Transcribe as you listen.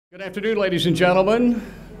Good afternoon, ladies and gentlemen.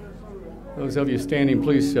 Those of you standing,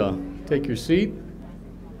 please take your seat.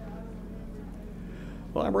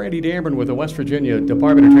 Well, I'm Randy Dameron with the West Virginia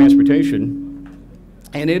Department of Transportation,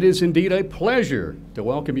 and it is indeed a pleasure to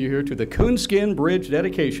welcome you here to the Coonskin Bridge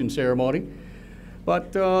dedication ceremony.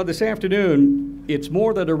 But this afternoon, it's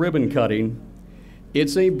more than a ribbon cutting.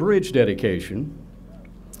 It's a bridge dedication.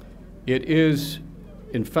 It is,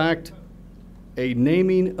 in fact, a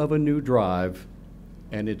naming of a new drive,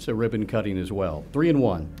 and it's a ribbon cutting as well. 3 in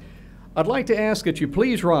 1. I'd like to ask that you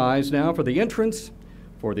please rise now for the entrance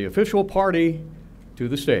for the official party to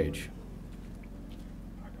the stage.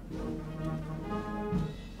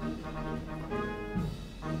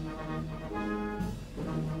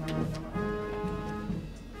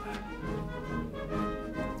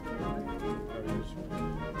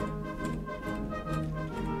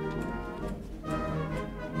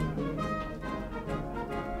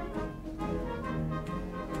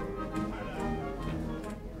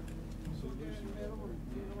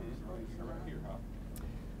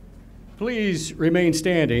 Please remain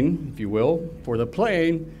standing, if you will, for the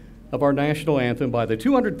playing of our national anthem by the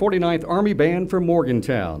 249th Army Band from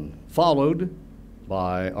Morgantown, followed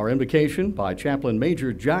by our invocation by Chaplain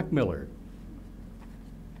Major Jack Miller.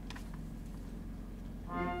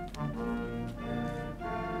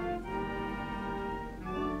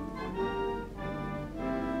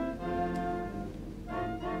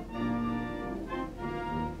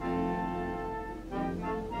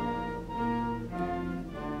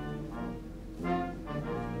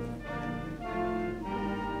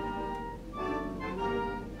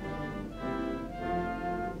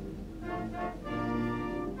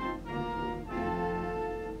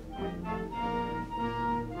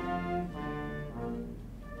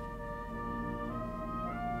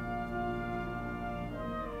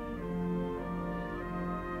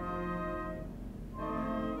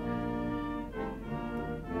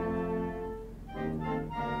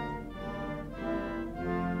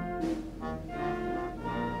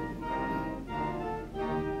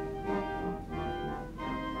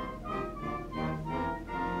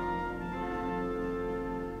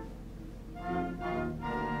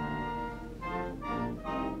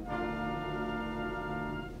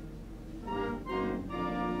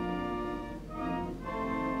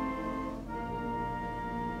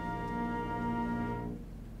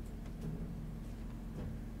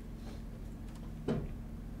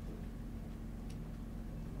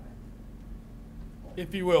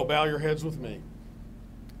 If you will, bow your heads with me.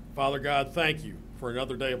 Father God, thank you for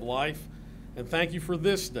another day of life, and thank you for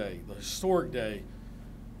this day, the historic day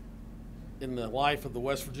in the life of the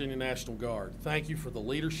West Virginia National Guard. Thank you for the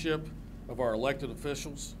leadership of our elected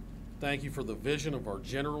officials. Thank you for the vision of our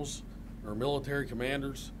generals, our military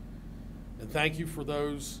commanders, and thank you for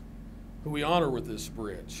those who we honor with this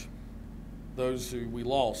bridge, those who we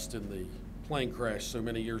lost in the plane crash so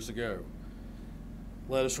many years ago.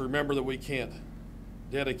 Let us remember that we can't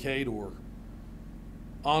dedicate or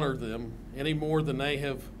honor them any more than they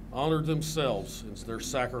have honored themselves in their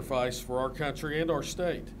sacrifice for our country and our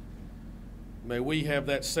state. May we have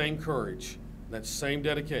that same courage, that same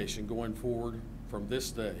dedication going forward from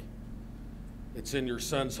this day. It's in your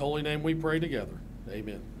Son's holy name we pray together.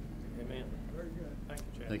 Amen. Amen. Very good. Thank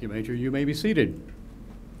you, Chad. Thank you, Major. You may be seated.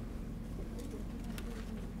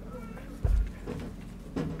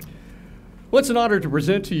 Well, it's an honor to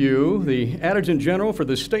present to you the Adjutant General for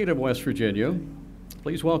the state of West Virginia.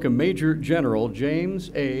 Please welcome Major General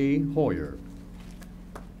James A. Hoyer.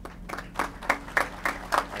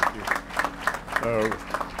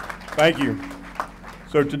 Thank you.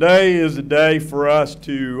 So today is a day for us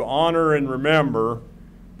to honor and remember,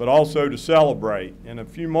 but also to celebrate. In a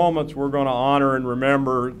few moments, we're going to honor and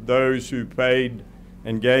remember those who paid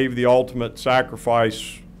and gave the ultimate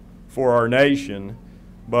sacrifice for our nation.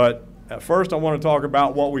 But at first, I want to talk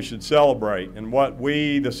about what we should celebrate and what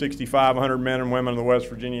we, the 6,500 men and women of the West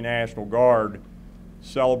Virginia National Guard,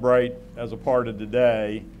 celebrate as a part of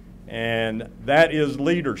today, and that is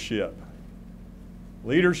leadership.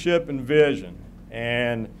 Leadership and vision.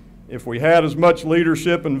 And if we had as much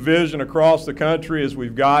leadership and vision across the country as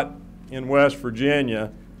we've got in West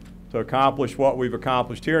Virginia to accomplish what we've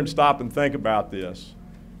accomplished here, and stop and think about this,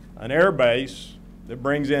 an air base that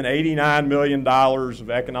brings in $89 million of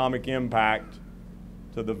economic impact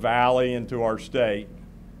to the valley and to our state,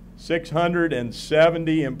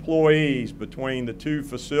 670 employees between the two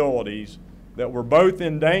facilities that were both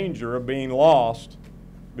in danger of being lost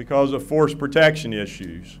because of force protection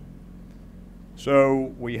issues.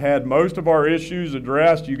 So we had most of our issues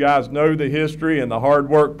addressed. You guys know the history and the hard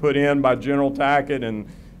work put in by General Tackett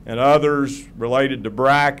and others related to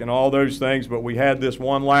BRAC and all those things, but we had this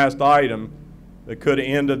one last item that could have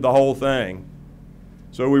ended the whole thing.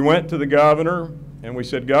 So we went to the governor and we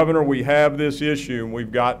said, Governor, we have this issue and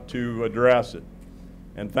we've got to address it.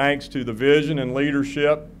 And thanks to the vision and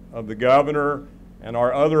leadership of the governor and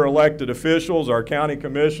our other elected officials, our county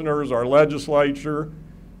commissioners, our legislature,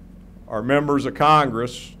 our members of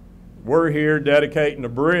Congress, we're here dedicating a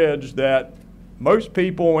bridge that most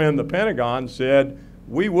people in the Pentagon said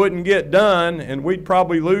we wouldn't get done and we'd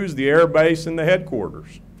probably lose the air base and the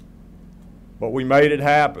headquarters. But we made it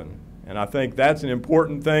happen. And I think that's an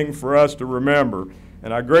important thing for us to remember.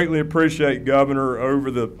 And I greatly appreciate, Governor,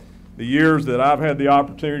 over the years that I've had the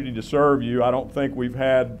opportunity to serve you, I don't think we've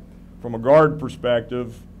had, from a Guard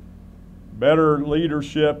perspective, better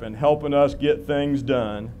leadership in helping us get things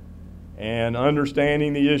done and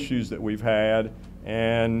understanding the issues that we've had.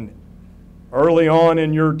 And early on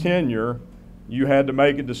in your tenure, you had to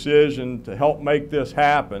make a decision to help make this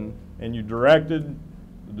happen, and you directed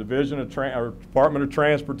the Department of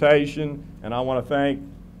Transportation, and I want to thank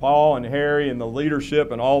Paul and Harry and the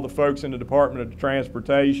leadership and all the folks in the Department of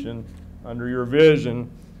Transportation. Under your vision,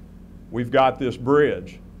 we've got this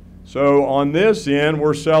bridge. So on this end,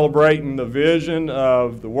 we're celebrating the vision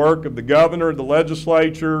of the work of the governor, the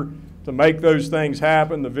legislature, to make those things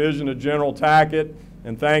happen, the vision of General Tackett,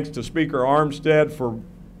 and thanks to Speaker Armstead for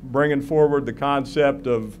bringing forward the concept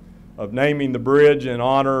of naming the bridge in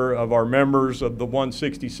honor of our members of the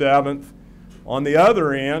 167th. On the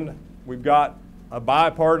other end, we've got a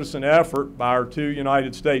bipartisan effort by our two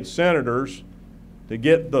United States senators to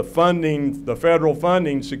get the funding, the federal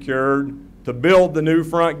funding secured to build the new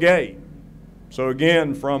front gate. So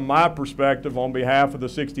again, from my perspective, on behalf of the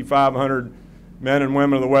 6,500 men and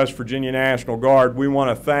women of the West Virginia National Guard, we want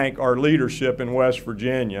to thank our leadership in West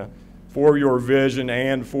Virginia for your vision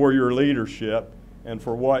and for your leadership and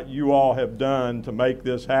for what you all have done to make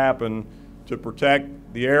this happen, to protect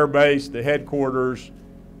the air base, the headquarters,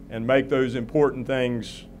 and make those important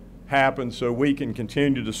things happen so we can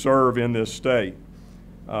continue to serve in this state.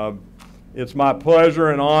 It's my pleasure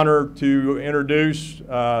and honor to introduce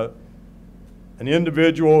an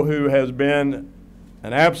individual who has been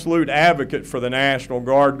an absolute advocate for the National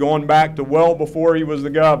Guard going back to well before he was the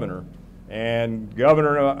governor. And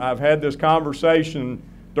Governor, I've had this conversation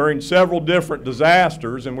during several different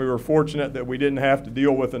disasters, and we were fortunate that we didn't have to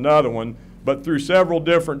deal with another one, but through several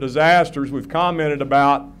different disasters, we've commented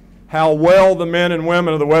about how well the men and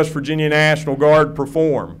women of the West Virginia National Guard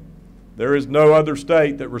perform. There is no other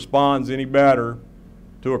state that responds any better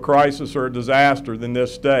to a crisis or a disaster than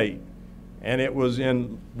this state. And it was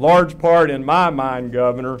in large part, in my mind,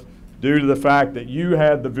 Governor, due to the fact that you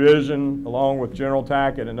had the vision, along with General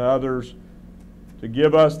Tackett and others, to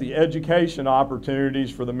give us the education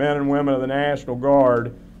opportunities for the men and women of the National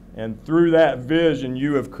Guard. And through that vision,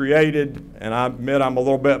 you have created, and I admit I'm a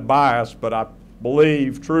little bit biased, but I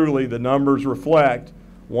believe truly the numbers reflect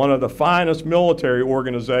one of the finest military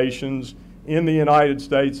organizations in the United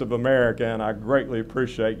States of America, and I greatly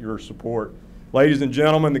appreciate your support. Ladies and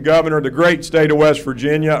gentlemen, the Governor of the great state of West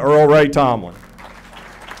Virginia, Earl Ray Tomblin.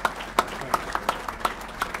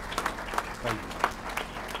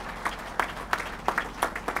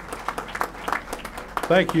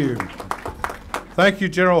 Thank you. Thank you,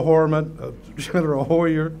 General General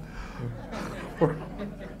Hoyer.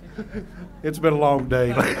 It's been a long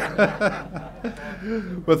day.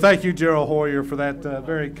 But thank you, General Hoyer, for that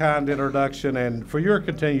very kind introduction and for your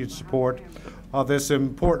continued support of this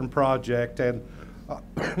important project and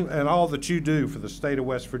all that you do for the state of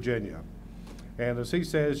West Virginia. And as he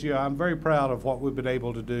says, yeah, I'm very proud of what we've been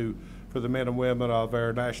able to do for the men and women of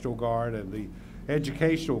our National Guard and the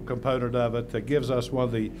educational component of it that gives us one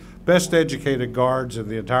of the best educated guards in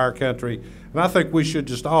the entire country. And I think we should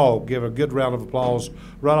just all give a good round of applause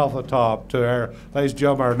right off the top to our, ladies and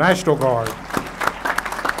gentlemen, our National Guard.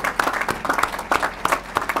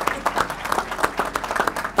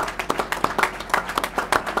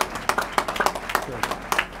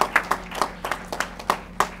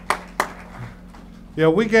 Yeah,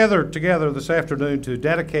 we gathered together this afternoon to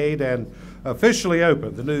dedicate and officially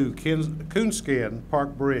open the new Coonskin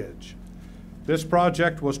Park Bridge. This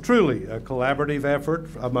project was truly a collaborative effort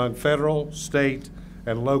among federal, state,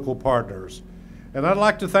 and local partners. And I'd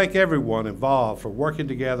like to thank everyone involved for working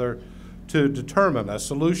together to determine a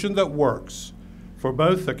solution that works for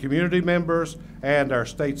both the community members and our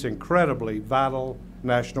state's incredibly vital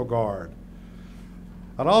National Guard.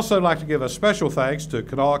 I'd also like to give a special thanks to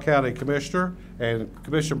Kanawha County Commissioner and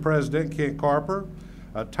Commission President Kent Carper,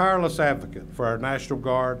 a tireless advocate for our National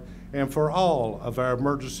Guard and for all of our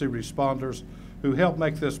emergency responders who helped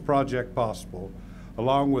make this project possible,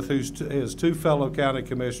 along with his two fellow county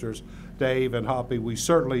commissioners, Dave and Hoppy. We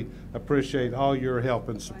certainly appreciate all your help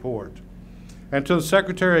and support. And to the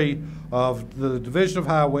Secretary of the Division of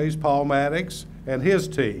Highways, Paul Maddox, and his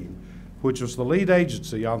team, which was the lead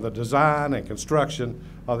agency on the design and construction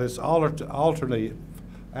of this alternate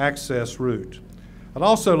access route. I'd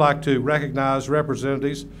also like to recognize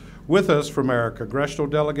representatives with us from our congressional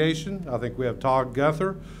delegation. I think we have Todd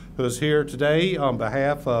Gunther, who is here today on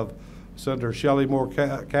behalf of Senator Shelley Moore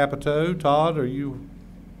Capito. Todd, are you?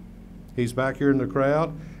 He's back here in the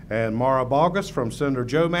crowd. And Mara Bogus from Senator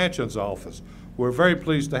Joe Manchin's office. We're very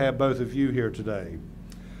pleased to have both of you here today.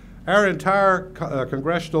 Our entire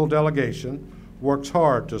congressional delegation works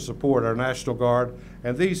hard to support our National Guard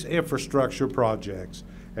and these infrastructure projects,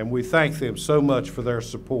 and we thank them so much for their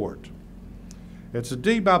support. It's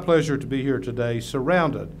indeed my pleasure to be here today,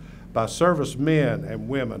 surrounded by servicemen and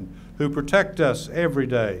women who protect us every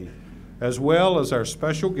day, as well as our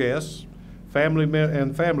special guests, family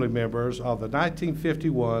members of the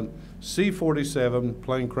 1951 C-47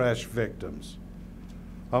 plane crash victims.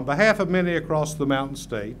 On behalf of many across the Mountain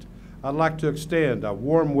State, I'd like to extend a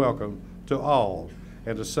warm welcome to all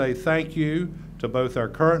and to say thank you to both our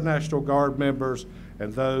current National Guard members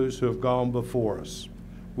and those who have gone before us.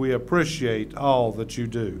 We appreciate all that you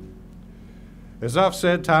do. As I've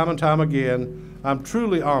said time and time again, I'm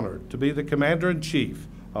truly honored to be the Commander-in-Chief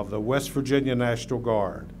of the West Virginia National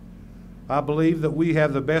Guard. I believe that we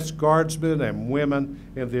have the best guardsmen and women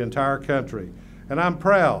in the entire country, and I'm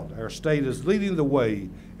proud our state is leading the way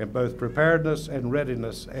in both preparedness and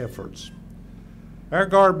readiness efforts. Our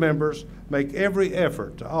Guard members make every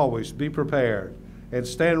effort to always be prepared and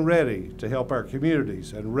stand ready to help our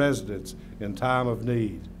communities and residents in time of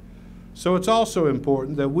need. So it's also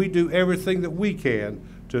important that we do everything that we can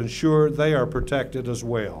to ensure they are protected as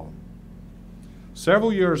well.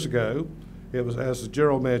 Several years ago, it was, as the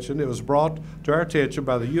General mentioned, it was brought to our attention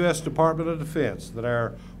by the U.S. Department of Defense that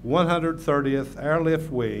our 130th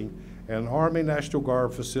Airlift Wing and Army National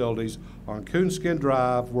Guard facilities on Coonskin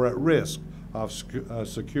Drive were at risk of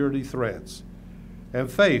security threats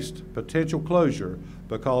and faced potential closure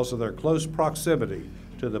because of their close proximity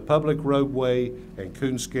to the public roadway and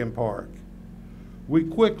Coonskin Park. We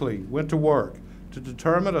quickly went to work to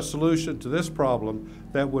determine a solution to this problem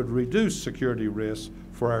that would reduce security risks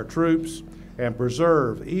for our troops and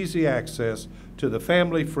preserve easy access to the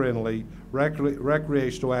family-friendly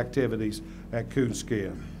recreational activities at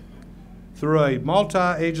Coonskin. Through a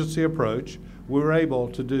multi-agency approach, we were able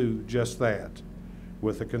to do just that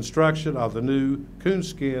with the construction of the new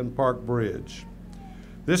Coonskin Park Bridge.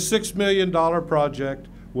 This $6 million project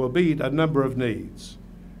will meet a number of needs.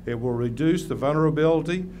 It will reduce the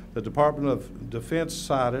vulnerability the Department of Defense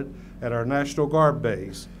cited at our National Guard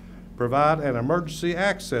base, provide an emergency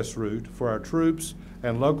access route for our troops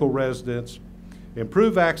and local residents,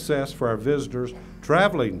 improve access for our visitors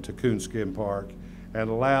traveling to Coonskin Park, and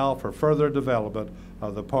allow for further development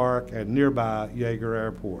of the park and nearby Yeager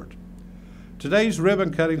Airport. Today's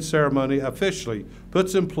ribbon-cutting ceremony officially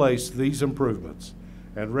puts in place these improvements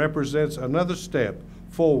and represents another step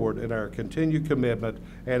forward in our continued commitment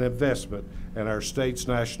and investment in our state's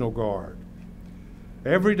National Guard.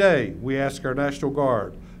 Every day, we ask our National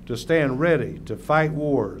Guard to stand ready to fight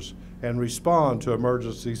wars and respond to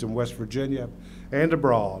emergencies in West Virginia and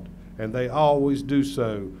abroad, and they always do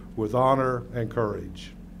so with honor and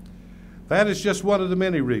courage. That is just one of the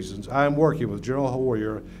many reasons I am working with General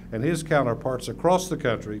Hoyer and his counterparts across the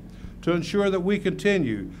country to ensure that we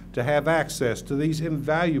continue to have access to these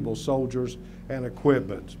invaluable soldiers and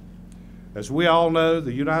equipment. As we all know,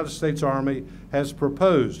 the United States Army has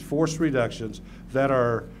proposed force reductions that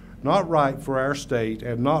are not right for our state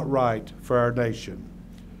and not right for our nation.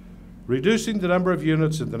 Reducing the number of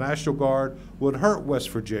units in the National Guard would hurt West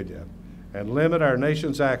Virginia and limit our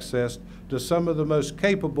nation's access to some of the most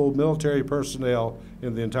capable military personnel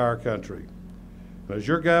in the entire country. As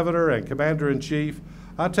your Governor and Commander-in-Chief,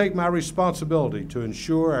 I take my responsibility to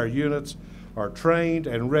ensure our units are trained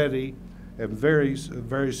and ready, and very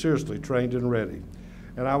seriously trained and ready.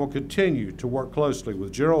 And I will continue to work closely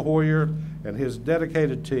with General Hoyer and his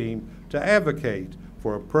dedicated team to advocate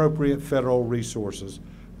for appropriate federal resources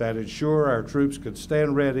that ensure our troops can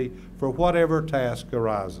stand ready for whatever task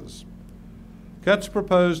arises. Cuts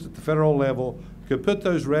proposed at the federal level could put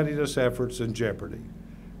those readiness efforts in jeopardy,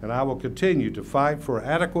 and I will continue to fight for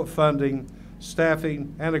adequate funding,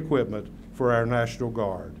 staffing, and equipment for our National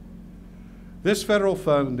Guard. This federal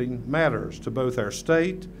funding matters to both our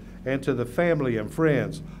state and to the family and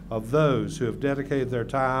friends of those who have dedicated their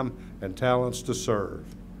time and talents to serve.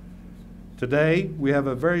 Today, we have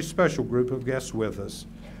a very special group of guests with us.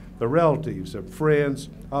 the relatives and friends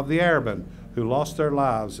of the airmen who lost their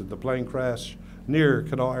lives in the plane crash near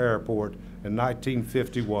Kanawha Airport in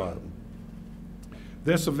 1951.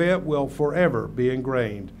 This event will forever be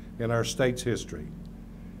ingrained in our state's history,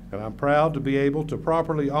 and I'm proud to be able to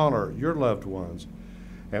properly honor your loved ones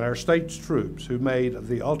and our state's troops who made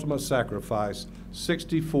the ultimate sacrifice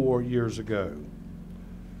 64 years ago.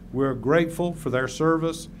 We're grateful for their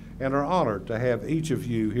service and are honored to have each of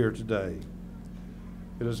you here today.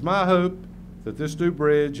 It is my hope that this new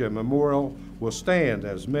bridge and memorial will stand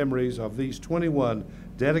as memories of these 21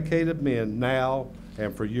 dedicated men now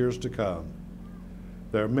and for years to come.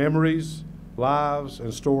 Their memories, lives,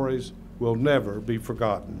 and stories will never be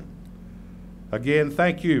forgotten. Again,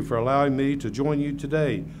 thank you for allowing me to join you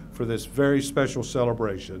today for this very special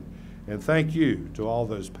celebration. And thank you to all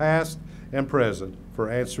those past and present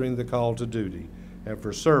for answering the call to duty and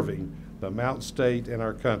for serving the Mountain State and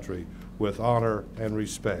our country with honor and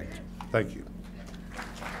respect. Thank you.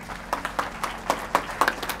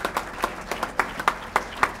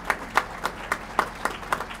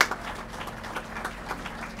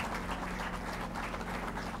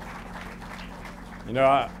 You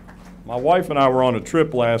know, my wife and I were on a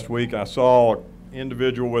trip last week. I saw an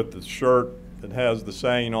individual with the shirt that has the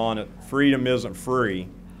saying on it, "Freedom isn't free."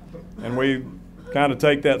 And we kind of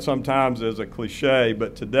take that sometimes as a cliche,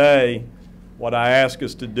 but today what I ask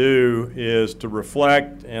us to do is to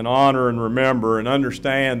reflect and honor and remember and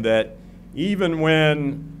understand that even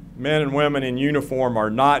when men and women in uniform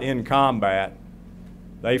are not in combat,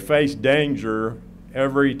 they face danger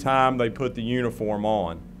every time they put the uniform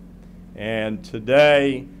on. And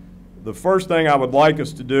today, the first thing I would like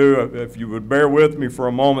us to do, if you would bear with me for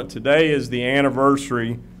a moment, today is the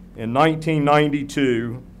anniversary in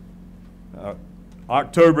 1992,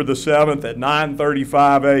 October the 7th at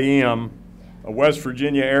 9:35 a.m., a West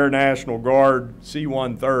Virginia Air National Guard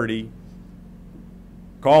C-130,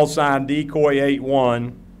 call sign Decoy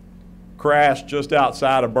 81, crashed just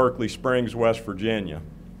outside of Berkeley Springs, West Virginia.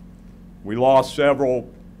 We lost several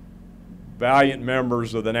valiant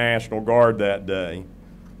members of the National Guard that day.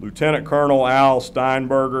 Lieutenant Colonel Al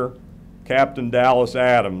Steinberger, Captain Dallas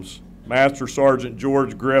Adams, Master Sergeant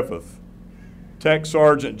George Griffith, Tech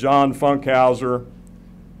Sergeant John Funkhauser,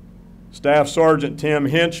 Staff Sergeant Tim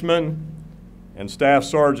Hinchman, and Staff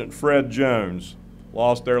Sergeant Fred Jones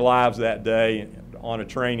lost their lives that day on a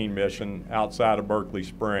training mission outside of Berkeley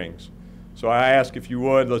Springs. So I ask, if you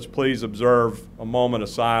would, let's please observe a moment of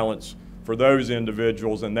silence for those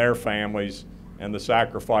individuals and their families and the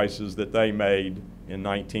sacrifices that they made in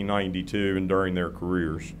 1992 and during their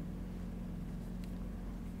careers.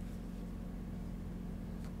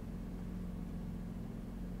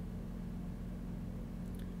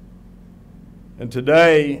 And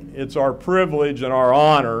today, it's our privilege and our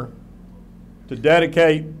honor to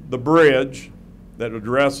dedicate the bridge that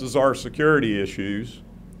addresses our security issues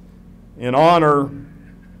in honor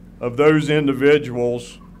of those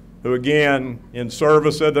individuals who, again, in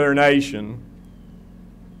service of their nation,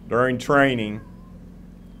 during training,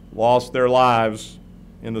 lost their lives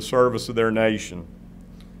in the service of their nation.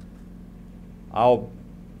 I'll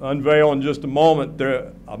unveil in just a moment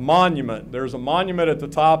a monument. There's a monument at the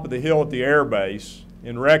top of the hill at the air base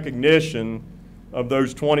in recognition of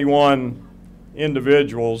those 21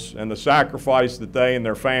 individuals and the sacrifice that they and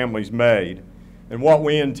their families made. And what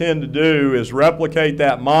we intend to do is replicate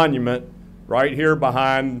that monument right here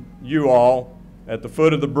behind you all at the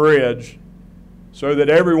foot of the bridge, so that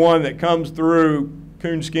everyone that comes through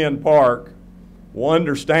Coonskin Park will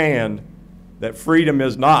understand that freedom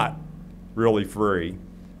is not really free,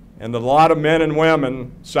 and that a lot of men and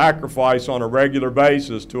women sacrifice on a regular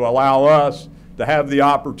basis to allow us to have the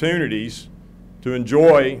opportunities to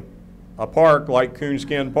enjoy a park like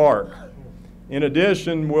Coonskin Park. In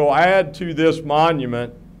addition, we'll add to this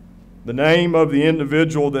monument the name of the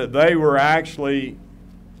individual that they were actually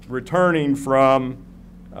returning from,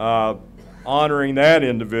 honoring that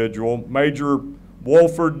individual. Major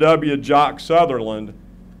Wolford W. Jock Sutherland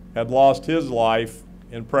had lost his life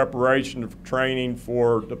in preparation of training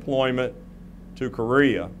for deployment to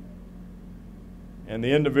Korea. And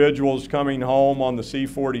the individuals coming home on the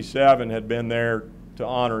C-47 had been there to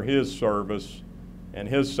honor his service and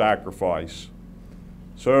his sacrifice.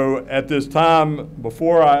 So at this time,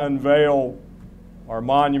 before I unveil our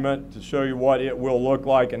monument to show you what it will look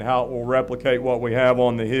like and how it will replicate what we have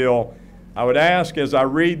on the hill, I would ask, as I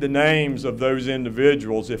read the names of those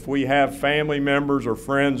individuals, if we have family members or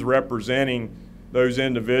friends representing those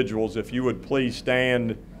individuals, if you would please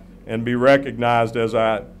stand and be recognized as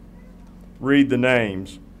I read the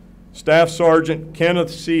names. Staff Sergeant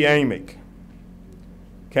Kenneth C. Amick,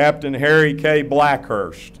 Captain Harry K.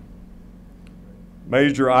 Blackhurst,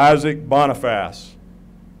 Major Isaac Boniface,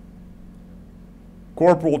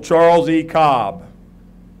 Corporal Charles E. Cobb,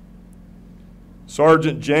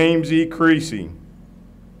 Sergeant James E. Creasy,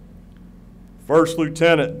 First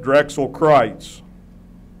Lieutenant Drexel Kreitz,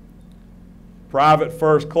 Private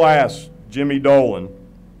First Class Jimmy Dolan,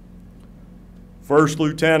 First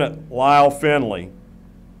Lieutenant Lyle Finley,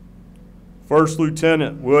 First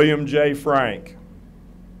Lieutenant William J. Frank,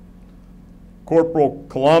 Corporal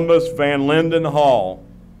Columbus Van Linden Hall,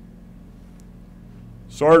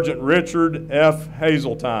 Sergeant Richard F.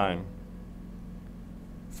 Hazeltine,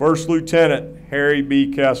 First Lieutenant Harry B.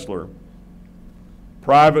 Kessler,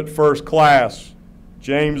 Private First Class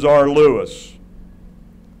James R. Lewis,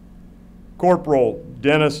 Corporal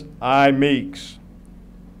Dennis I. Meeks,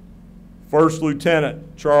 First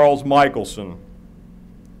Lieutenant Charles Michelson,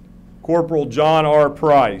 Corporal John R.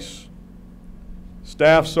 Price,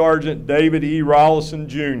 Staff Sergeant David E. Rollison,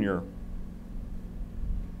 Jr.,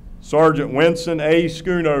 Sergeant Winston A.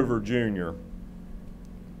 Schoonover, Jr.,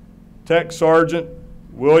 Tech Sergeant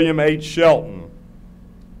William H. Shelton,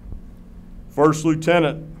 First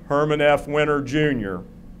Lieutenant Herman F. Winter, Jr.,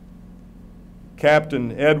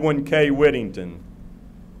 Captain Edwin K. Whittington.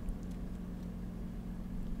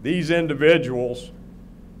 These individuals,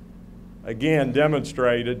 again,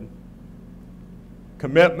 demonstrated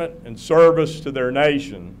commitment and service to their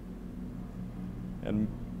nation and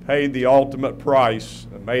paid the ultimate price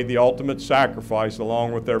and made the ultimate sacrifice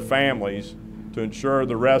along with their families to ensure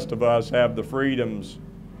the rest of us have the freedoms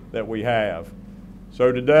that we have.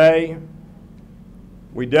 So today,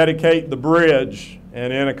 we dedicate the bridge,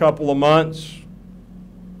 and in a couple of months,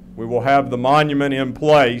 we will have the monument in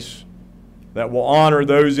place that will honor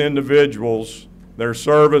those individuals, their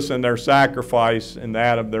service and their sacrifice, and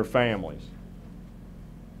that of their families.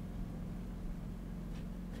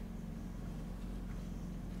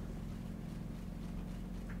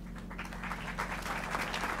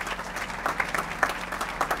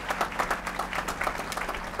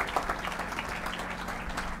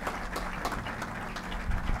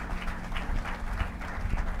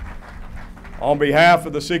 On behalf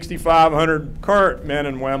of the 6,500 current men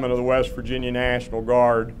and women of the West Virginia National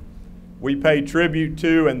Guard, we pay tribute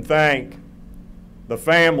to and thank the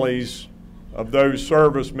families of those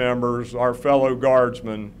service members, our fellow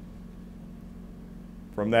guardsmen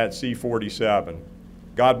from that C-47.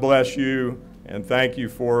 God bless you, and thank you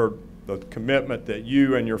for the commitment that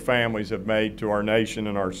you and your families have made to our nation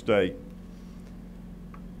and our state.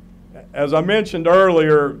 As I mentioned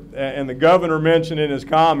earlier, and the governor mentioned in his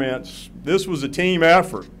comments, this was a team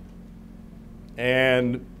effort.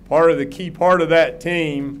 And key part of that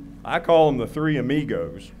team, I call them the three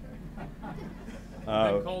amigos.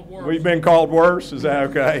 We've been called worse, is that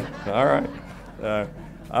okay? All right.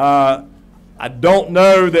 I don't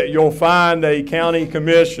know that you'll find a county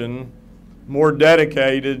commission more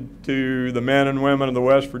dedicated to the men and women of the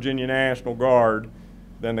West Virginia National Guard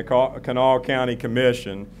than the Kanawha County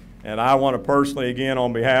Commission. And I want to personally, again,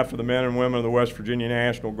 on behalf of the men and women of the West Virginia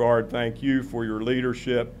National Guard, thank you for your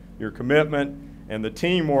leadership, your commitment, and the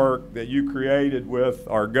teamwork that you created with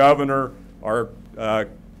our governor, our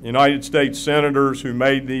United States senators who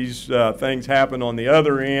made these things happen on the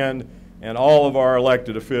other end, and all of our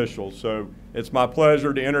elected officials. So it's my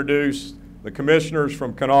pleasure to introduce the commissioners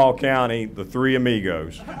from Kanawha County, the three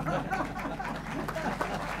amigos.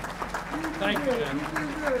 Thank you, Jim.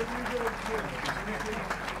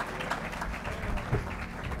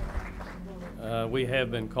 We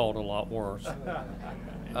have been called a lot worse.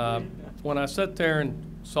 When I sat there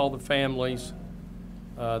and saw the families,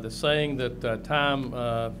 the saying that time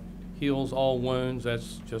heals all wounds,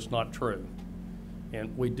 that's just not true.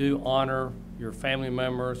 And we do honor your family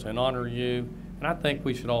members and honor you, and I think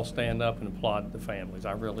we should all stand up and applaud the families.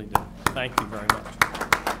 I really do. Thank you very much.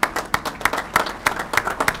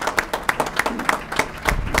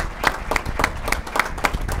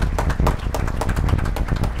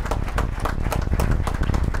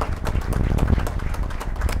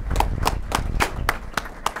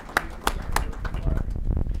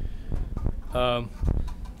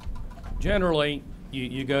 Generally,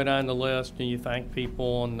 you go down the list and you thank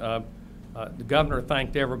people, and the governor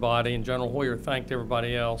thanked everybody, and General Hoyer thanked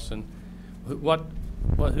everybody else. And who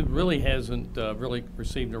really hasn't really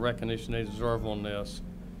received the recognition they deserve on this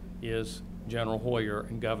is General Hoyer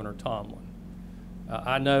and Governor Tomblin.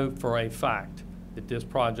 I know for a fact that this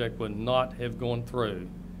project would not have gone through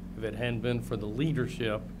if it hadn't been for the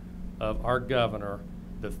leadership of our governor,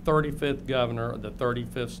 the 35th governor of the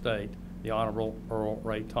 35th state, the Honorable Earl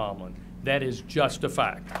Ray Tomblin. That is just a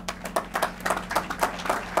fact.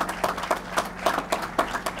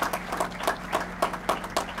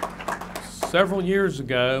 several years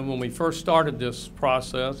ago, when we first started this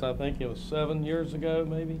process, I think it was 7 years ago,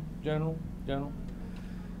 maybe, General,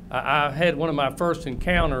 I had one of my first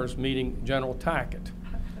encounters meeting General Tackett.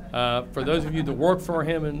 For those of you that work for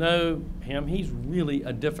him and know him, he's really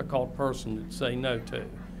a difficult person to say no to.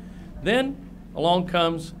 Then along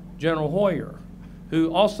comes General Hoyer,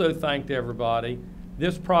 who also thanked everybody.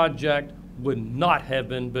 This project would not have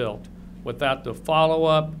been built without the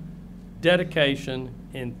follow-up, dedication,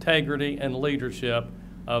 integrity, and leadership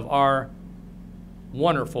of our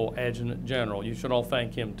wonderful Adjutant General. You should all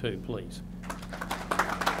thank him too, please.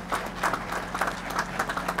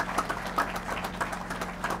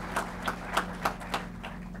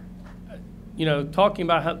 You know, talking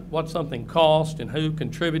about what something cost and who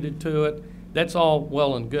contributed to it, that's all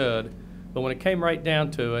well and good. But when it came right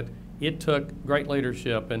down to it, it took great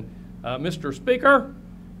leadership. And Mr. Speaker,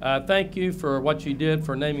 thank you for what you did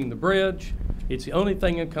for naming the bridge. It's the only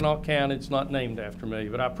thing in Kanawha County that's not named after me,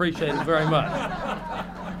 but I appreciate it very much.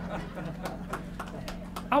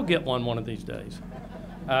 I'll get one of these days.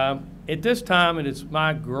 At this time, it is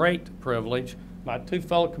my great privilege. My two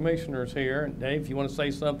fellow commissioners here, and Dave, if you want to say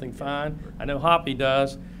something, fine. I know Hoppy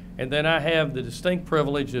does. And then I have the distinct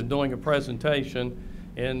privilege of doing a presentation.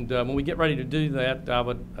 And when we get ready to do that, I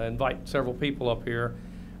would invite several people up here.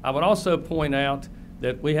 I would also point out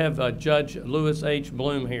that we have Judge Lewis H.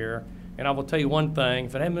 Bloom here. And I will tell you one thing,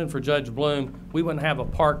 if it hadn't been for Judge Bloom, we wouldn't have a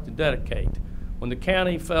park to dedicate. When the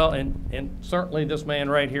county fell, and certainly this man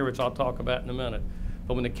right here, which I'll talk about in a minute,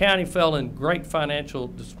 but when the county fell in great financial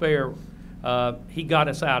despair, he got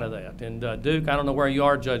us out of that. And Duke, I don't know where you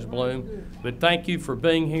are, Judge Bloom, but thank you for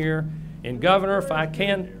being here. And Governor, if I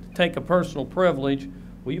can take a personal privilege,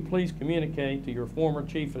 will you please communicate to your former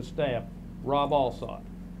Chief of Staff, Rob Alsop.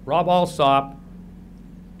 Rob Alsop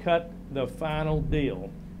cut the final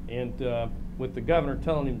deal, and with the Governor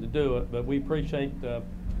telling him to do it, but we appreciate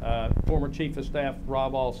former Chief of Staff,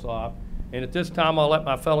 Rob Alsop. And at this time, I'll let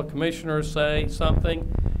my fellow commissioners say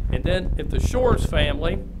something. And then if the Shores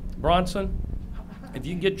family, Bronson, if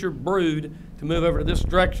you can get your brood to move over to this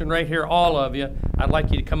direction right here, all of you, I'd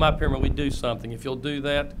like you to come up here when we do something, if you'll do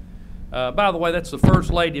that. By the way, that's the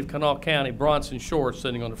First Lady of Kanawha County, Bronson Shores,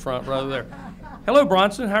 sitting on the front row there. Hello,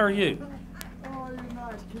 Bronson. How are you? Oh, you're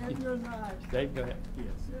nice, kid. You're nice. Dave, go ahead. Yes.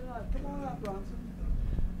 You're nice. Come on up, Bronson.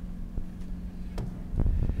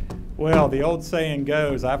 Well, the old saying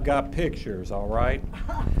goes, I've got pictures, all right?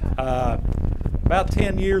 About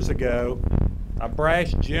 10 years ago, a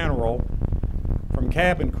brash general from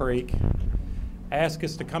Cabin Creek asked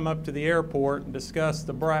us to come up to the airport and discuss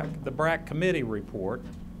the BRAC committee report.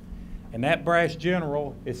 And that brash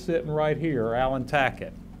general is sitting right here, Alan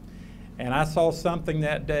Tackett. And I saw something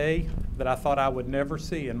that day that I thought I would never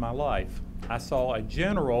see in my life. I saw a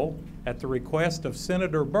general, at the request of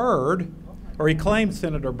Senator Byrd, or he claimed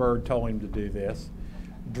Senator Byrd told him to do this,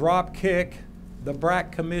 drop kick the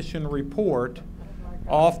BRAC Commission report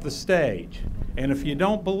off the stage. And if you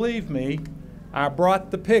don't believe me, I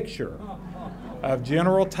brought the picture of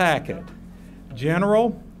General Tackett.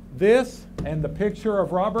 General, this and the picture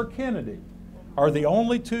of Robert Kennedy are the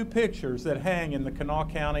only two pictures that hang in the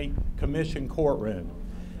Kanawha County Commission courtroom.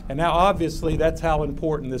 And now obviously that's how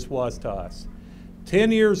important this was to us.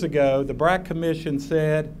 10 years ago, the BRAC Commission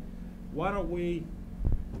said, why don't we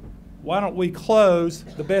close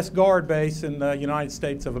the best guard base in the United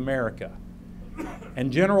States of America?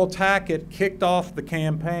 And General Tackett kicked off the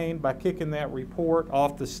campaign by kicking that report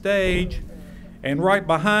off the stage. And right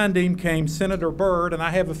behind him came Senator Byrd, and I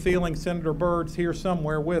have a feeling Senator Byrd's here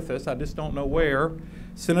somewhere with us, I just don't know where,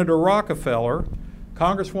 Senator Rockefeller,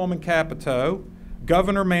 Congresswoman Capito,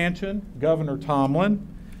 Governor Manchin, Governor Tomblin,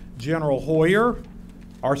 General Hoyer,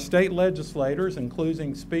 our state legislators,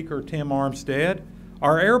 including Speaker Tim Armstead,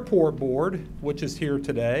 our airport board, which is here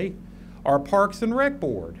today, our Parks and Rec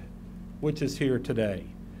board, which is here today,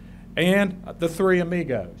 and the three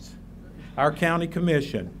amigos, our county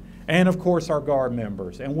commission, and of course our guard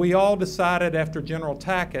members. And we all decided after General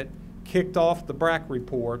Tackett kicked off the BRAC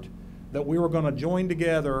report that we were going to join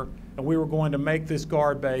together and we were going to make this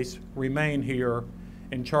guard base remain here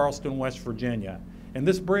in Charleston, West Virginia. And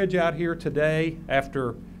this bridge out here today,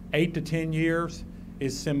 after 8 to 10 years,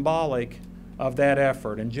 is symbolic of that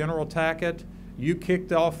effort. And General Tackett, you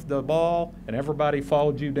kicked off the ball and everybody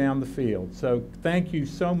followed you down the field. So thank you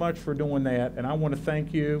so much for doing that. And I want to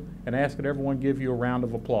thank you and ask that everyone give you a round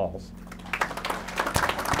of applause.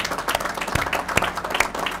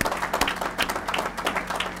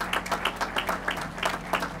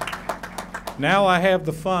 Now I have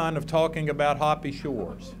the fun of talking about Hoppy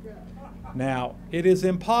Shores. Now, it is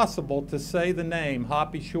impossible to say the name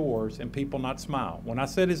Hoppy Shores and people not smile. When I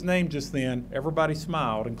said his name just then, everybody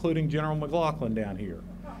smiled, including General McLaughlin down here.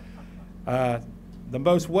 The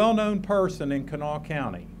most well-known person in Kanawha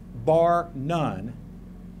County, bar none,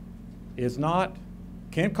 is not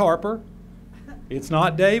Kent Carper, it's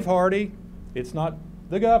not Dave Hardy, it's not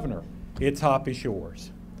the governor, it's Hoppy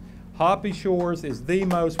Shores. Hoppy Shores is the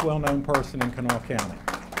most well-known person in Kanawha County.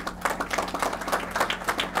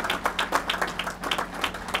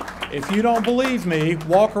 If you don't believe me,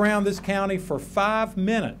 walk around this county for 5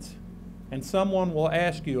 minutes and someone will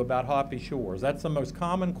ask you about Hoppy Shores. That's the most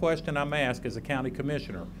common question I'm asked as a county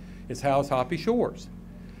commissioner, is how's Hoppy Shores?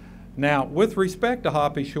 Now, with respect to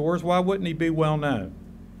Hoppy Shores, why wouldn't he be well known?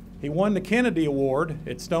 He won the Kennedy Award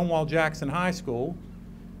at Stonewall Jackson High School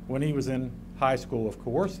when he was in high school, of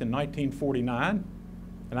course, in 1949,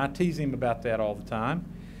 and I tease him about that all the time.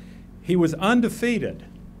 He was undefeated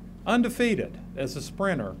as a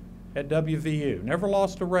sprinter at W.Va. Never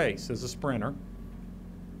lost a race as a sprinter.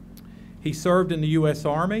 He served in the U.S.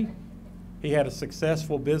 Army. He had a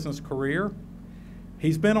successful business career.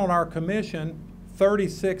 He's been on our commission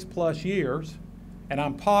 36 plus years, and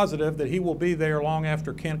I'm positive that he will be there long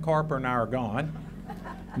after Kent Carper and I are gone.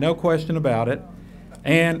 No question about it.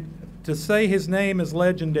 And to say his name is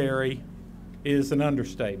legendary is an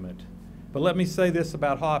understatement. But let me say this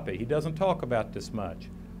about Hoppy. He doesn't talk about this much.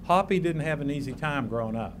 Hoppy didn't have an easy time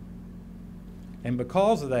growing up. And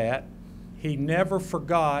because of that, he never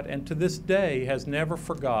forgot, and to this day has never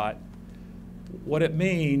forgot, what it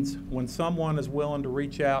means when someone is willing to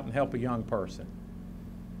reach out and help a young person.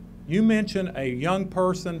 You mention a young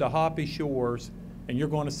person to Hoppy Shores, and you're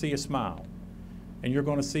going to see a smile, and you're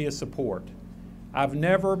going to see a support. I've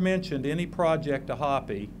never mentioned any project to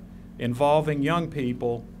Hoppy involving young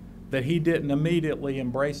people that he didn't immediately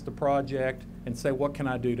embrace the project and say, what can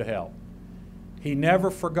I do to help? He never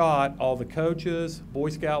forgot all the coaches, Boy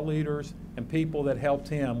Scout leaders, and people that helped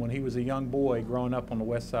him when he was a young boy growing up on the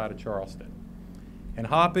west side of Charleston. And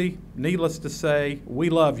Hoppy, needless to say, we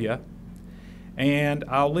love you. And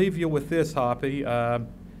I'll leave you with this, Hoppy. When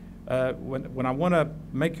I want to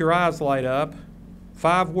make your eyes light up,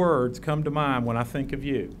 5 words come to mind when I think of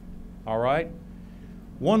you, all right?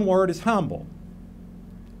 One word is humble.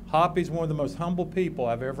 Hoppy's one of the most humble people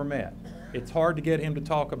I've ever met. It's hard to get him to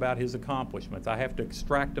talk about his accomplishments. I have to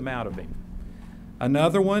extract them out of him.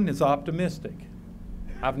 Another one is optimistic.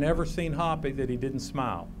 I've never seen Hoppy that he didn't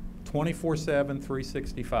smile, 24/7,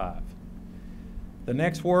 365. The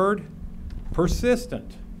next word,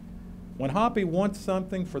 persistent. When Hoppy wants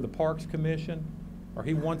something for the Parks Commission or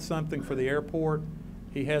he wants something for the airport,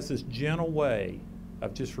 he has this gentle way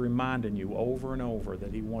of just reminding you over and over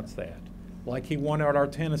that he wants that. Like he wanted our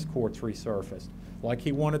tennis courts resurfaced, like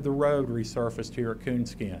he wanted the road resurfaced here at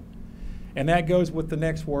Coonskin. And that goes with the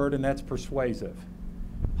next word, and that's persuasive.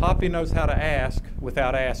 Hoppy knows how to ask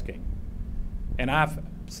without asking. And I've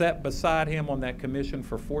sat beside him on that commission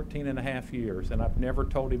for 14.5 years, and I've never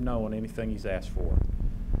told him no on anything he's asked for.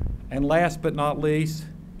 And last but not least,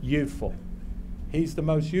 youthful. He's the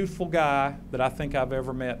most youthful guy that I think I've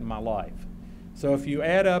ever met in my life. So if you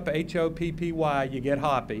add up H-O-P-P-Y, you get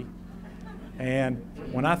Hoppy. And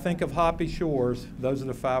when I think of Hoppy Shores, those are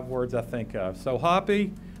the 5 words I think of. So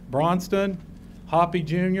Hoppy, Bronston, Hoppy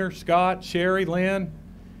Jr., Scott, Sherry, Lynn,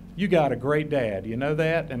 you got a great dad, you know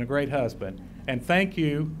that, and a great husband. And thank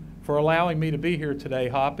you for allowing me to be here today,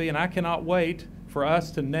 Hoppy, and I cannot wait for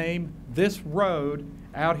us to name this road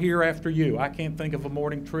out here after you. I can't think of a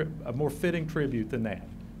more fitting tribute than that.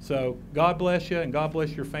 So God bless you, and God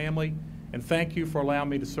bless your family, and thank you for allowing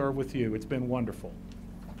me to serve with you. It's been wonderful.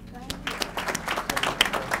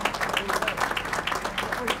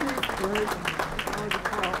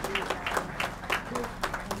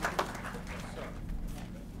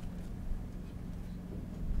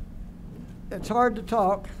 It's hard to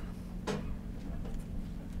talk.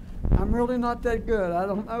 I'm really not that good. I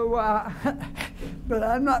don't know why, but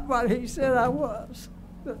I'm not what he said I was.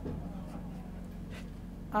 But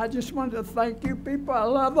I just wanted to thank you people. I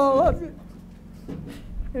love all of you.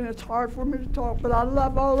 And it's hard for me to talk, but I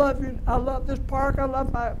love all of you. I love this park. I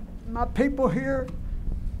love my people here.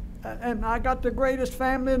 And I got the greatest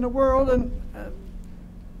family in the world, and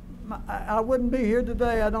I wouldn't be here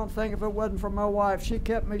today, I don't think, if it wasn't for my wife. She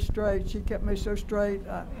kept me straight. She kept me so straight.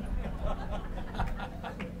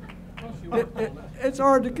 It's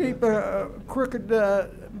hard to keep a crooked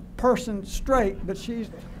person straight, but she's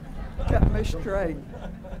kept me straight.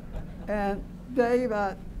 And Dave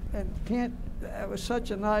and Kent, that was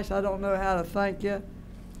such a nice, I don't know how to thank you.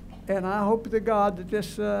 And I hope to God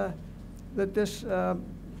that this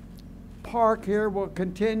park here will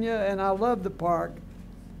continue, and I love the park.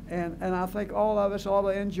 And I think all of us ought to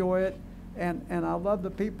enjoy it. And I love the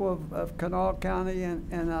people of Kanawha County,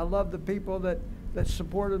 and I love the people that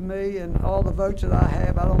supported me and all the votes that I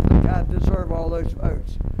have. I don't think I deserve all those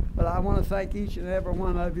votes. But I want to thank each and every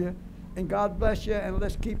one of you. And God bless you, and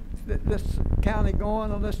let's keep this county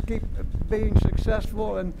going, and let's keep being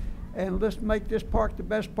successful, and let's make this park the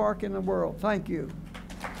best park in the world. Thank you.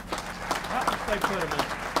 Stay put a minute.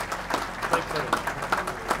 Stay put a minute.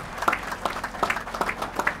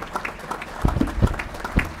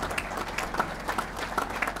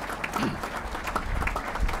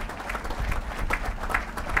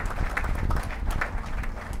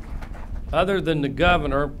 Other than the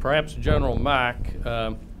governor, perhaps General Mack,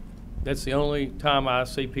 that's the only time I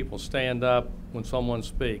see people stand up when someone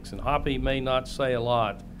speaks. And Hoppy may not say a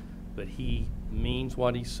lot, but he means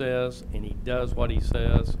what he says, and he does what he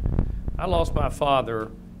says. I lost my father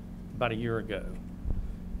about a year ago,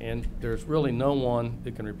 and there's really no one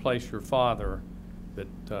that can replace your father, but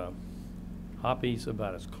Hoppy's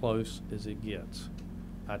about as close as it gets.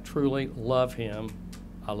 I truly love him.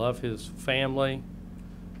 I love his family,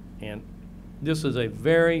 and this is a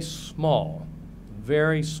very small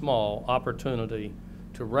opportunity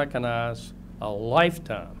to recognize a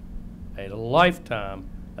lifetime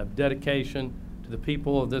of dedication to the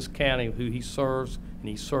people of this county who he serves, and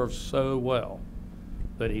he serves so well.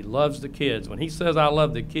 But he loves the kids. When he says, "I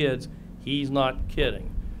love the kids," he's not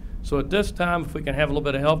kidding. So at this time, if we can have a little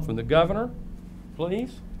bit of help from the governor,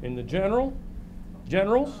 please, and the generals.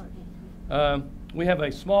 We have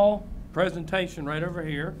a small presentation right over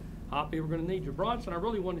here. Hoppy, we're going to need you. Bronson, I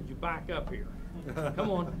really wanted you back up here. Come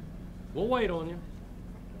on. We'll wait on you,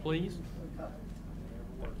 please.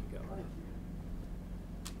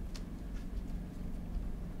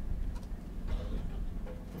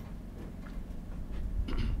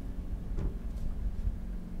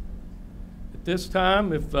 At this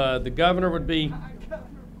time, if the governor would be,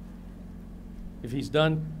 if he's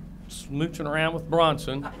done smooching around with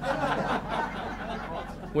Bronson,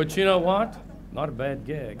 which, you know what? Not a bad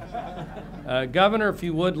gag. Governor, if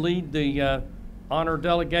you would lead the honor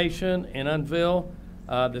delegation and unveil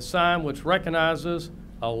the sign which recognizes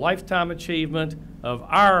a lifetime achievement of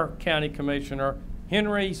our County Commissioner,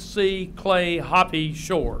 Henry C. Clay Hoppy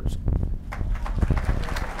Shores.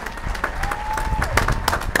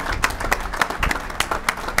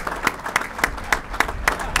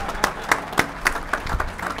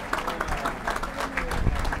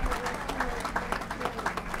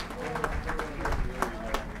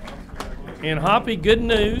 And Hoppy, good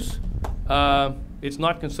news, it's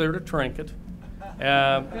not considered a trinket.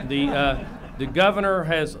 The governor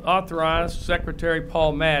has authorized Secretary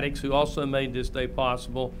Paul Maddox, who also made this day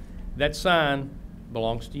possible. That sign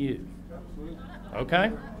belongs to you.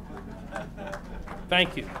 Okay?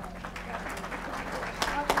 Thank you.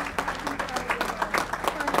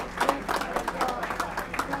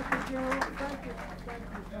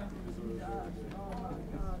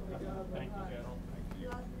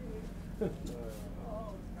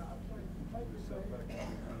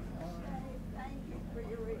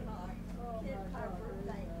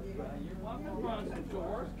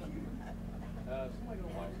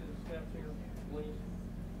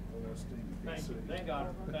 Thank God.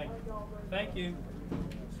 Thank you.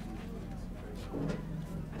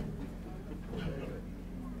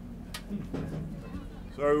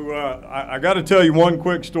 So I got to tell you one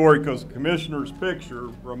quick story because the commissioner's picture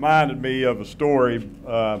reminded me of a story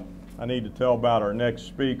I need to tell about our next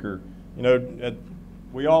speaker. You know,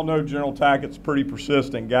 we all know General Tackett's a pretty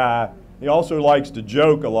persistent guy. He also likes to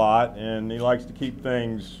joke a lot, and he likes to keep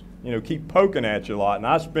things, you know, keep poking at you a lot. And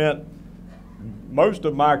I spent most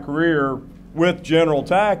of my career with General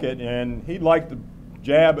Tackett, and he'd like to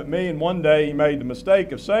jab at me, and one day he made the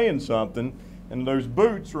mistake of saying something, and those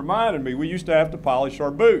boots reminded me we used to have to polish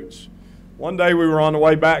our boots. One day we were on the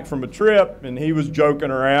way back from a trip, and he was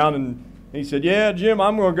joking around, and he said, "Yeah, Jim,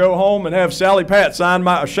 I'm going to go home and have Sally Pat shine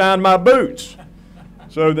my boots."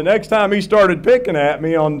 So the next time he started picking at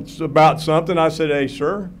me about something, I said, "Hey,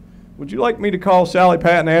 sir, would you like me to call Sally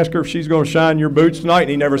Pat and ask her if she's going to shine your boots tonight?" And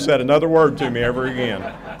he never said another word to me ever again.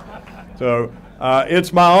 So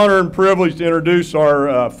it's my honor and privilege to introduce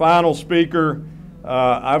our final speaker.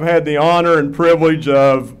 I've had the honor and privilege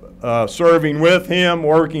of serving with him,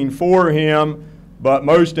 working for him, but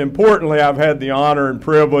most importantly, I've had the honor and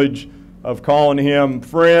privilege of calling him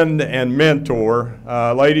friend and mentor.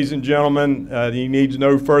 Ladies and gentlemen, he needs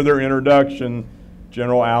no further introduction,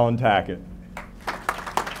 General Alan Tackett.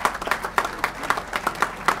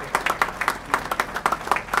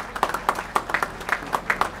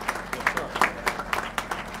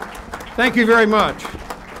 Thank you very much.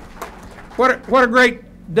 What a great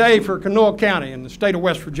day for Kanawha County in the state of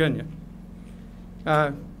West Virginia.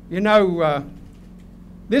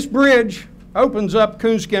 This bridge opens up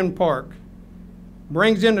Coonskin Park,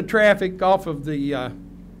 brings in the traffic off of the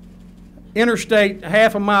interstate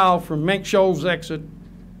half a mile from Mink Shoals exit.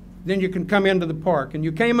 Then you can come into the park, and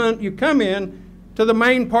you come in to the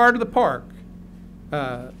main part of the park.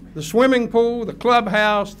 The swimming pool, the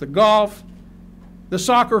clubhouse, the golf, the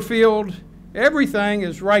soccer field, everything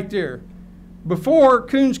is right there. Before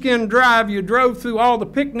Coonskin Drive, you drove through all the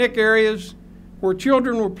picnic areas where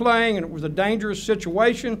children were playing, and it was a dangerous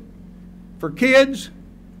situation for kids,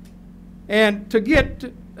 and to get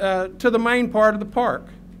to the main part of the park.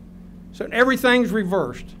 So everything's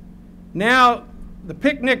reversed. Now, the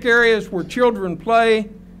picnic areas where children play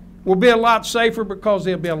will be a lot safer because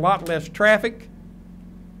there'll be a lot less traffic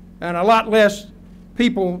and a lot less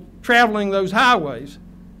people traveling those highways.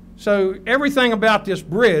 So everything about this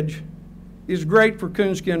bridge is great for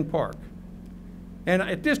Coonskin Park. And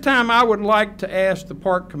at this time, I would like to ask the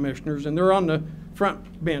park commissioners, and they're on the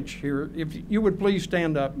front bench here, if you would please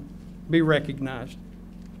stand up, be recognized.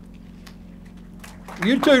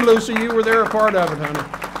 You too, Lucy, you were there a part of it, honey.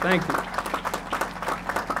 Thank you.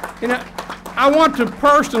 I want to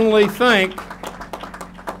personally thank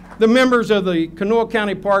the members of the Kanawha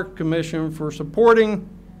County Park Commission for supporting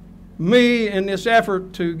me in this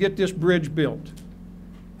effort to get this bridge built.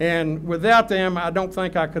 And without them, I don't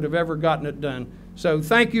think I could have ever gotten it done. So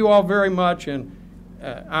thank you all very much, and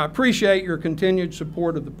I appreciate your continued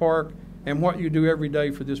support of the park and what you do every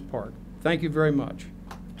day for this park. Thank you very much.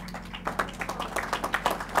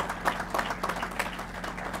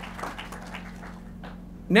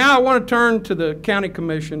 Now I want to turn to the County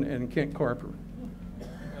Commission and Kent Carper.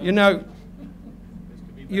 You know,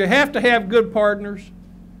 you have to have good partners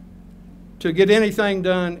to get anything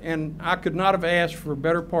done, and I could not have asked for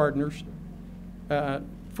better partners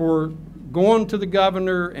for going to the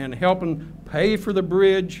governor and helping pay for the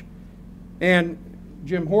bridge, and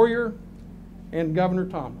Jim Hoyer and Governor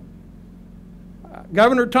Tomblin.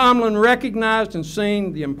 Governor Tomblin recognized and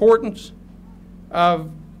seen the importance of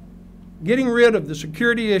getting rid of the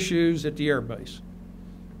security issues at the air base.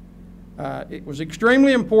 It was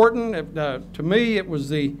extremely important. To me, it was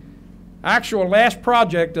the actual last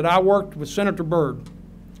project that I worked with Senator Byrd.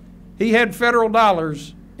 He had federal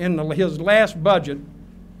dollars in his last budget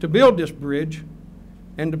to build this bridge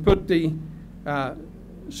and to put the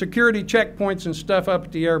security checkpoints and stuff up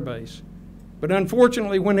at the air base. But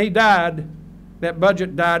unfortunately, when he died, that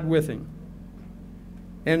budget died with him.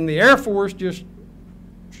 And the Air Force just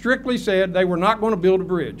strictly said they were not going to build a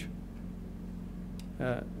bridge.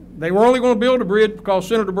 They were only going to build a bridge because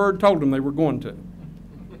Senator Byrd told them they were going to.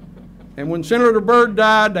 And when Senator Byrd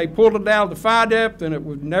died, they pulled it out of the fire depth, and it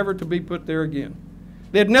was never to be put there again.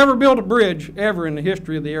 They had never built a bridge ever in the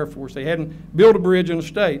history of the Air Force. They hadn't built a bridge in the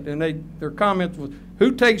state. And their comments was,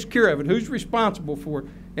 who takes care of it? Who's responsible for it?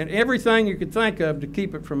 And everything you could think of to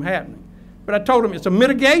keep it from happening. But I told them it's a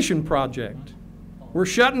mitigation project. We're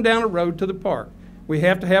shutting down a road to the park. We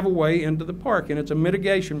have to have a way into the park, and it's a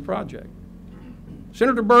mitigation project.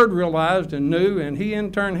 Senator Byrd realized and knew, and he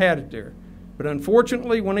in turn had it there. But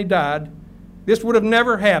unfortunately, when he died, this would have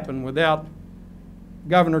never happened without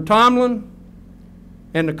Governor Tomblin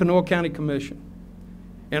and the Kanawha County Commission.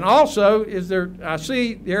 And also, I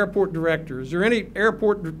see the airport director. Is there any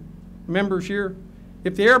airport members here?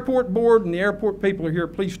 If the airport board and the airport people are here,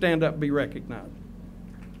 please stand up and be recognized.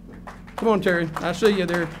 Come on, Terry. I see you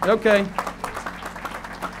there. Okay.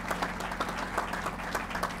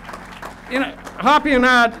 You know, Hoppy and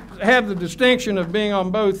I have the distinction of being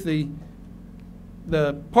on both the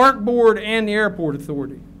park board and the airport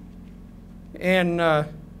authority. And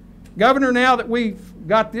Governor, now that we've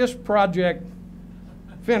got this project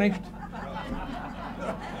finished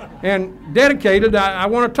and dedicated, I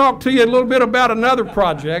want to talk to you a little bit about another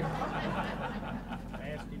project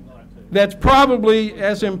that's probably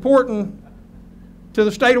as important to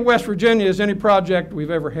the state of West Virginia as any project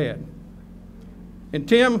we've ever had. And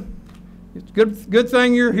Tim, it's a good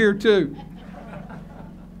thing you're here too.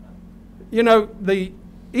 You know, the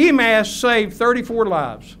EMAS saved 34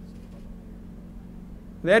 lives.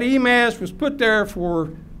 That EMAS was put there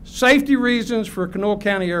for safety reasons for Kanawha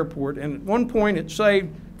County Airport, and at one point it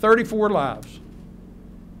saved 34 lives.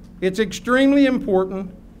 It's extremely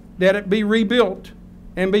important that it be rebuilt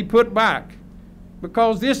and be put back,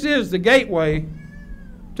 because this is the gateway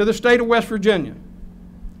to the state of West Virginia.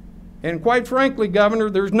 And quite frankly, Governor,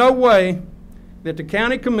 there's no way that the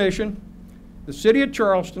County Commission, the City of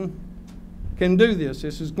Charleston, can do this.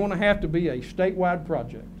 This is going to have to be a statewide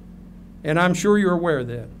project. And I'm sure you're aware of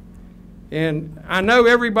that. And I know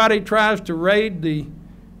everybody tries to raid the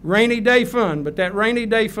rainy day fund, but that rainy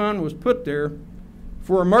day fund was put there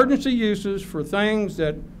for emergency uses, for things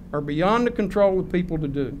that are beyond the control of people to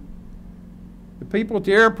do. The people at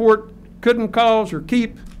the airport couldn't cause or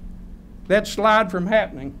keep that slide from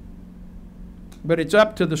happening, but it's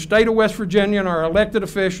up to the state of West Virginia and our elected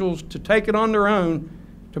officials to take it on their own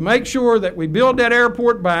to make sure that we build that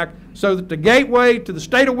airport back so that the gateway to the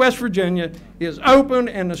state of West Virginia is open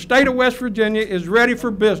and the state of West Virginia is ready for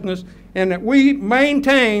business, and that we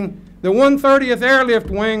maintain the 130th Airlift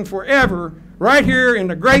Wing forever right here in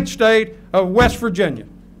the great state of West Virginia.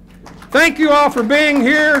 Thank you all for being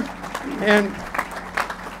here, and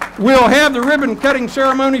we'll have the ribbon cutting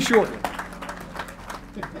ceremony shortly.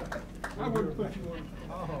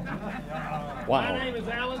 Wow. My name is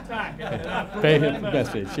Alan Tackett. Pay him the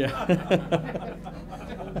message, yeah.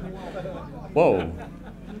 Whoa.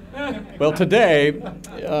 Well, today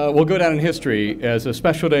we'll go down in history as a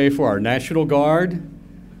special day for our National Guard,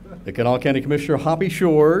 the Kanawha County Commissioner Hoppy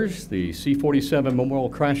Shores, the C-47 Memorial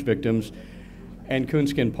Crash Victims, and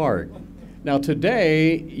Coonskin Park. Now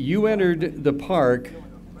today, you entered the park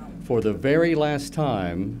for the very last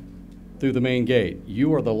time through the main gate.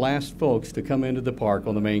 You are the last folks to come into the park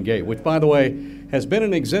on the main gate, which, by the way, has been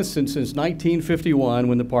in existence since 1951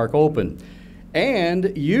 when the park opened.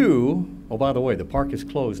 And you, oh, by the way, the park is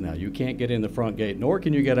closed now. You can't get in the front gate, nor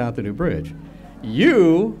can you get out the new bridge.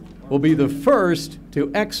 You will be the first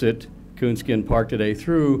to exit Coonskin Park today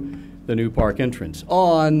through the new park entrance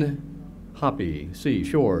on Hoppy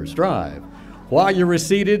Seashores Drive. While you were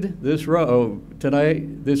seated, this road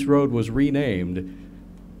was renamed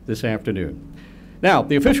this afternoon. Now,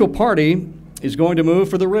 the official party is going to move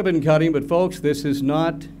for the ribbon cutting, but folks, this is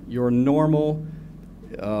not your normal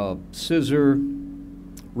scissor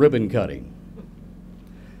ribbon cutting.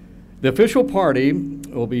 The official party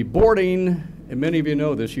will be boarding, and many of you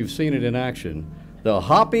know this, you've seen it in action, the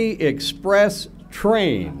Hoppy Express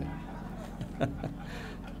train.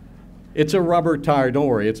 It's a rubber tire, don't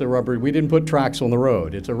worry, it's a rubber, we didn't put tracks on the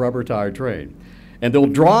road, it's a rubber tire train. And they'll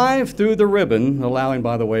drive through the ribbon, allowing,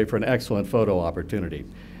 by the way, for an excellent photo opportunity.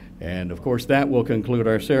 And of course, that will conclude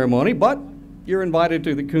our ceremony, but you're invited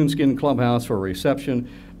to the Coonskin Clubhouse for a reception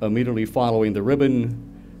immediately following the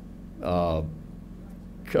ribbon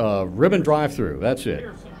drive-through. That's it.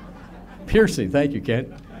 Piercing, thank you,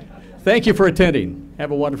 Kent. Thank you for attending.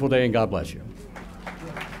 Have a wonderful day, and God bless you.